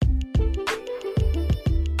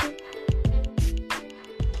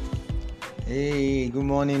Hey, good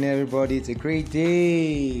morning, everybody. It's a great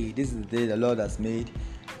day. This is the day the Lord has made,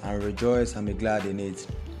 and rejoice and be glad in it.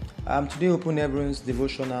 Today, Open Heavens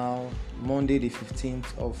devotional, Monday, the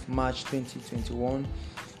 15th of March 2021.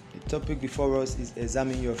 The topic before us is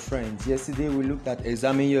examine your friends. Yesterday, we looked at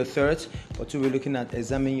examine your thirst, but today, we're looking at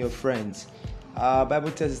examine your friends. Our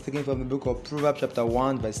Bible text is taken from the book of Proverbs, chapter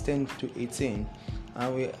 1, verse 10 to 18.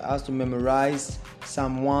 And we asked to memorize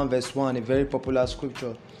Psalm 1, verse 1, a very popular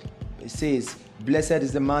scripture. It says, "Blessed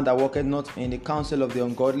is the man that walketh not in the counsel of the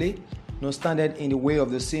ungodly, nor standeth in the way of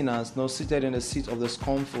the sinners, nor sitteth in the seat of the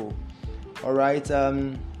scornful." Alright,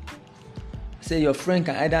 say your friend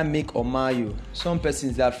can either make or mar you. Some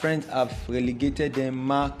persons, their friends have relegated them,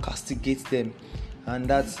 castigate them, and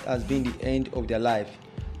that has been the end of their life.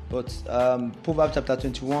 But Proverbs chapter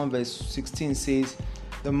 21, verse 16 says,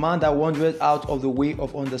 "The man that wandereth out of the way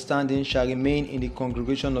of understanding shall remain in the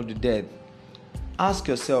congregation of the dead." Ask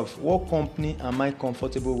yourself, what company am I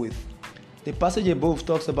comfortable with? The passage above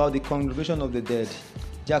talks about the congregation of the dead.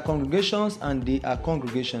 There are congregations and there are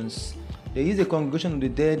congregations. There is a congregation of the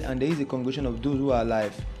dead and there is a congregation of those who are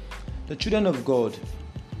alive. The children of God,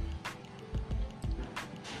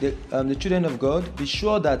 be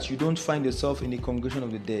sure that you don't find yourself in the congregation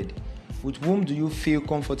of the dead. With whom do you feel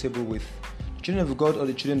comfortable with? The children of God or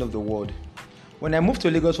the children of the world? When I moved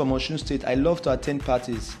to Lagos from Osun State, I loved to attend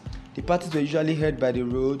parties. The parties were usually held by the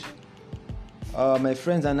road. My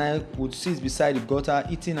friends and I would sit beside the gutter,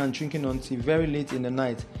 eating and drinking until very late in the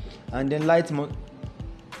night, and then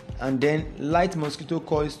light mosquito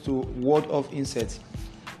coils to ward off insects.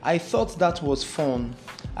 I thought that was fun.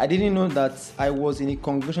 I didn't know that I was in a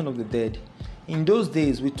congregation of the dead. In those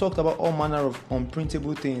days, we talked about all manner of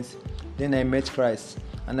unprintable things. Then I met Christ,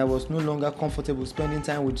 and I was no longer comfortable spending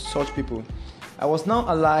time with such people. I was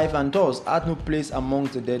now alive and thus had no place among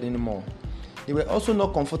the dead anymore. They were also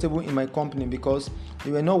not comfortable in my company because they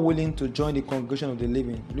were not willing to join the congregation of the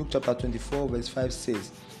living. Luke chapter 24 verse 5 says,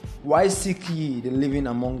 "Why seek ye the living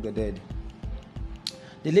among the dead?"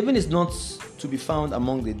 The living is not to be found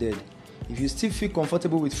among the dead. If you still feel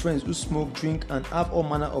comfortable with friends who smoke, drink, and have all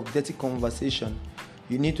manner of dirty conversation,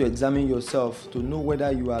 you need to examine yourself to know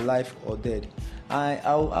whether you are alive or dead.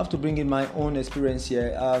 I'll have to bring in my own experience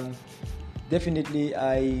here. Definitely,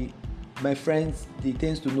 my friends, they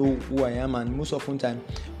tend to know who I am, and most often time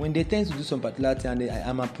when they tend to do some particular thing and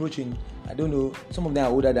I'm approaching, I don't know, some of them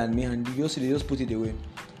are older than me and they just put it away.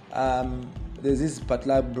 There's this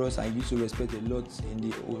particular bros I used to respect a lot in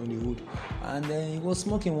the hood, and he was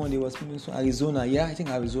smoking one day. He was smoking from Arizona,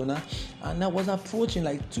 Arizona, and I was approaching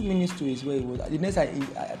like 2 minutes to his where he was. The next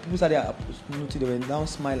people started noticing, they went down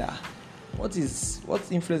smiling. What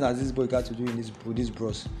influence has this boy got to do in this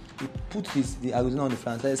bros? He put the Arizona on the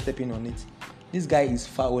floor and started stepping on it. This guy is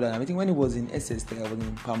far older than me. I think when he was in SS3, I was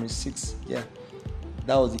in primary 6. Yeah,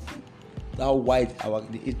 that was how wide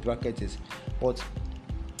the age bracket is. But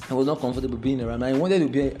I was not comfortable being around. He wanted to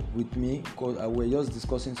be with me because we were just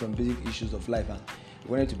discussing some basic issues of life, and he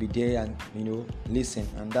wanted to be there and listen,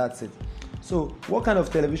 and that's it. So, what kind of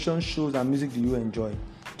television shows and music do you enjoy?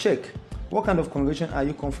 Check. What kind of congregation are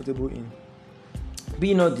you comfortable in?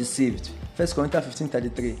 Be not deceived. 1 Corinthians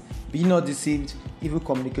 15:33. Be not deceived. Evil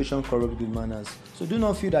communication corrupts good manners. So do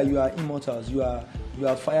not feel that you are immortals. You are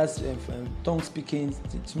fires, tongue speaking,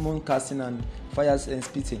 demon casting, and fires and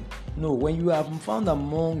spitting. No, when you are found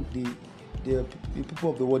among the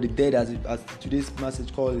people of the world, the dead, as today's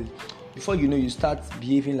message calls it, before you know, you start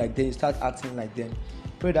behaving like them, you start acting like them.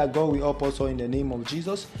 Pray that God will help us all in the name of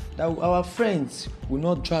Jesus, that our friends will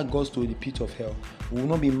not drag us to the pit of hell. We will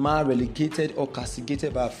not be relegated or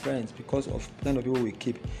castigated by our friends because of the kind of people we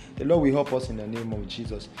keep. The Lord will help us in the name of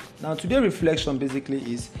Jesus. Now, today's reflection basically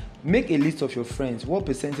is make a list of your friends. What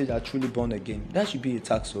percentage are truly born again? That should be a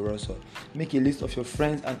task for us all. Make a list of your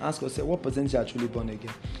friends and ask yourself what percentage are truly born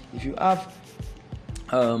again. If you have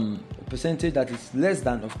a percentage that is less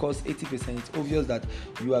than, of course, 80%, it's obvious that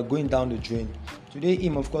you are going down the drain. Today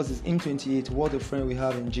hymn, of course, is hymn 28, What a Friend We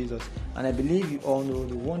Have in Jesus. And I believe you all know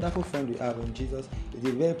the wonderful friend we have in Jesus. It's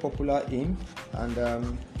a very popular hymn, and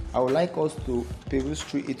I would like us to peruse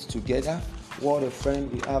through it together. What a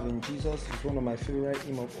Friend We Have in Jesus is one of my favorite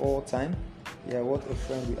hymns of all time. Yeah, What a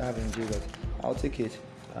Friend We Have in Jesus. I'll take it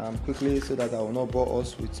quickly so that I will not bore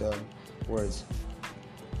us with words.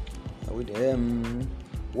 With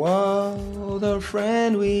what a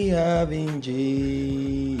friend we have in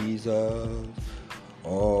Jesus,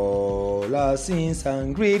 all our sins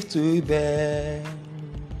and grief to bear.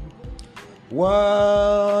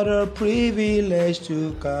 What a privilege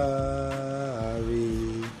to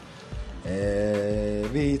carry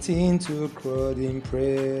everything to God in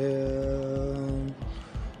prayer.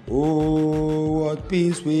 Oh, what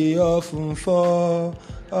peace we often forfeit.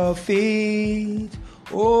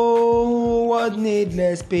 Oh, what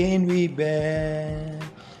needless pain we bear.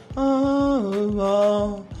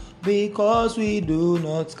 Oh, because we do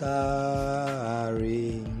not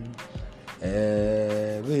carry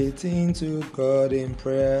everything to God in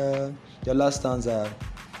prayer. The last stanza.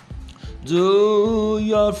 Do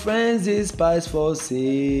your friends despise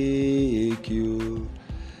forsake you?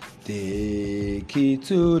 Take it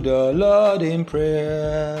to the Lord in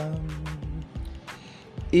prayer.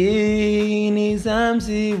 In His arms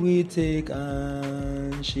He will take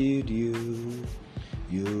and shield you.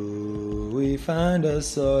 You will find a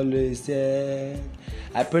solace there.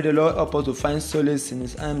 I pray the Lord help us to find solace in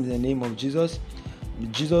His arms in the name of Jesus.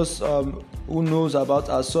 Jesus, who knows about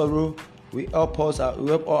our sorrow, will help us. Will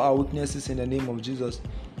help all our weaknesses in the name of Jesus.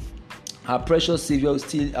 Our precious Savior is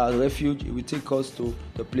still our refuge. He will take us to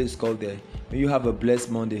the place called there. May you have a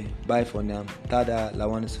blessed Monday. Bye for now. Tada,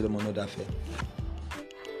 Lawan Solomon Odafe.